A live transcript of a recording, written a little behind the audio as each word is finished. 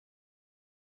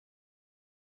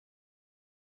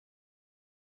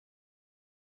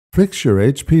Fix your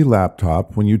HP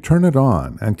laptop when you turn it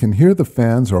on and can hear the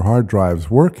fans or hard drives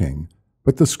working,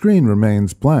 but the screen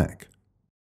remains blank.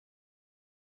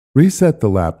 Reset the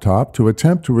laptop to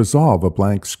attempt to resolve a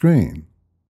blank screen.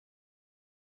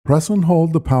 Press and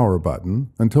hold the power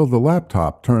button until the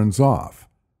laptop turns off,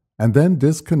 and then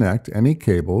disconnect any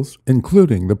cables,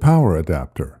 including the power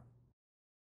adapter.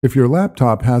 If your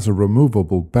laptop has a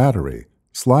removable battery,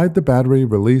 slide the battery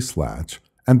release latch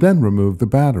and then remove the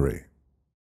battery.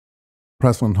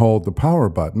 Press and hold the power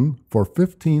button for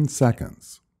 15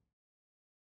 seconds.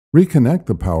 Reconnect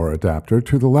the power adapter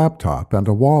to the laptop and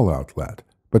a wall outlet,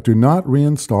 but do not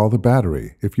reinstall the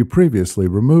battery if you previously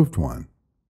removed one.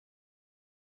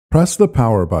 Press the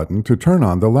power button to turn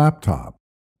on the laptop.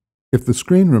 If the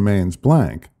screen remains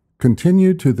blank,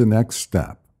 continue to the next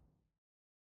step.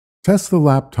 Test the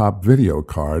laptop video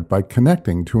card by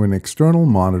connecting to an external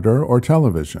monitor or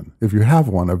television if you have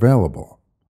one available.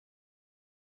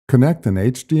 Connect an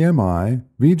HDMI,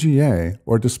 VGA,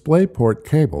 or DisplayPort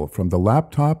cable from the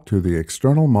laptop to the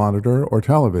external monitor or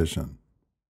television.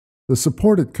 The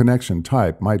supported connection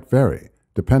type might vary,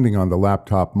 depending on the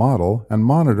laptop model and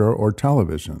monitor or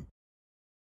television.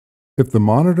 If the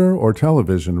monitor or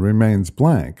television remains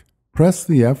blank, press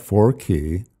the F4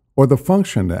 key or the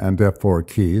Function and F4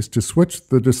 keys to switch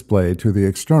the display to the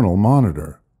external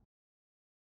monitor.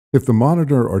 If the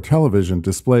monitor or television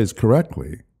displays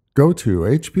correctly, go to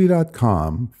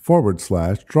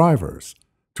hp.com/drivers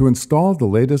to install the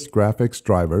latest graphics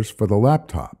drivers for the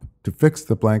laptop to fix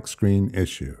the blank screen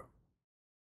issue.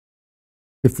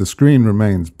 If the screen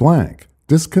remains blank,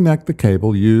 disconnect the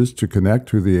cable used to connect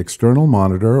to the external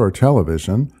monitor or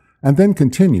television and then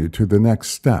continue to the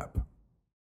next step.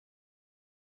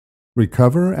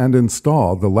 Recover and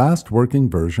install the last working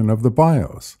version of the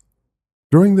BIOS.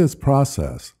 During this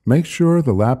process, make sure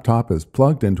the laptop is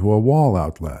plugged into a wall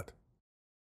outlet.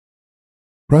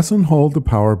 Press and hold the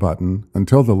power button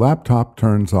until the laptop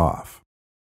turns off.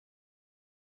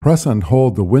 Press and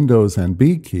hold the Windows and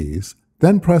B keys,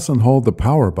 then press and hold the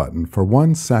power button for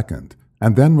 1 second,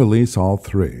 and then release all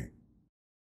three.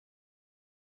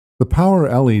 The power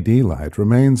LED light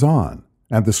remains on,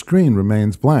 and the screen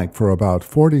remains blank for about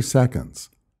 40 seconds.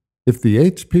 If the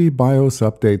HP BIOS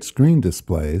Update screen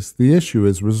displays, the issue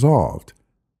is resolved.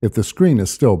 If the screen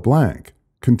is still blank,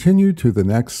 continue to the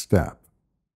next step.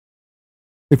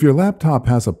 If your laptop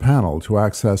has a panel to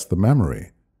access the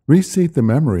memory, reseat the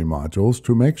memory modules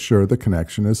to make sure the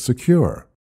connection is secure.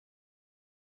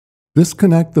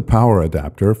 Disconnect the power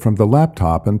adapter from the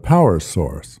laptop and power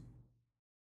source.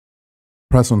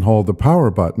 Press and hold the power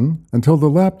button until the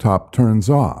laptop turns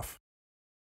off.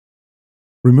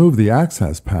 Remove the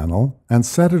access panel and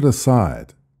set it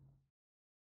aside.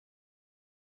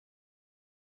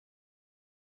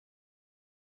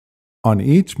 On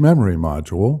each memory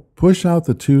module, push out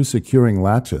the two securing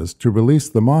latches to release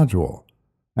the module,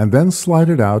 and then slide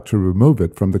it out to remove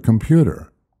it from the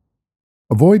computer.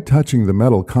 Avoid touching the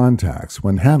metal contacts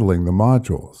when handling the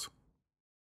modules.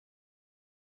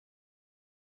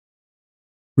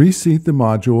 Reseat the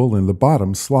module in the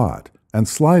bottom slot and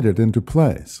slide it into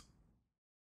place.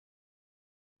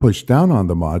 Push down on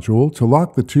the module to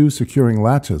lock the two securing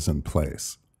latches in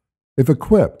place. If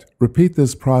equipped, repeat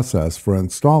this process for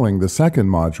installing the second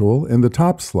module in the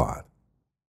top slot.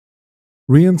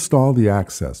 Reinstall the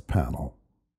access panel.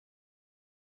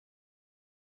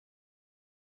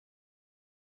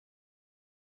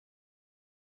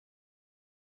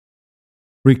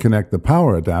 Reconnect the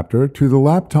power adapter to the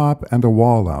laptop and a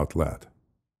wall outlet.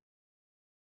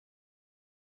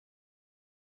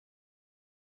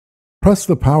 Press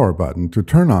the power button to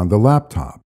turn on the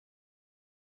laptop.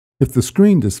 If the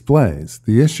screen displays,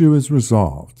 the issue is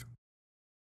resolved.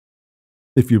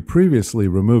 If you previously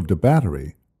removed a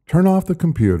battery, turn off the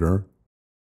computer,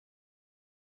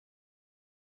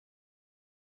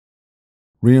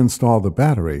 reinstall the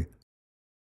battery,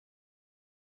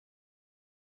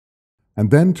 and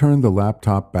then turn the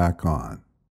laptop back on.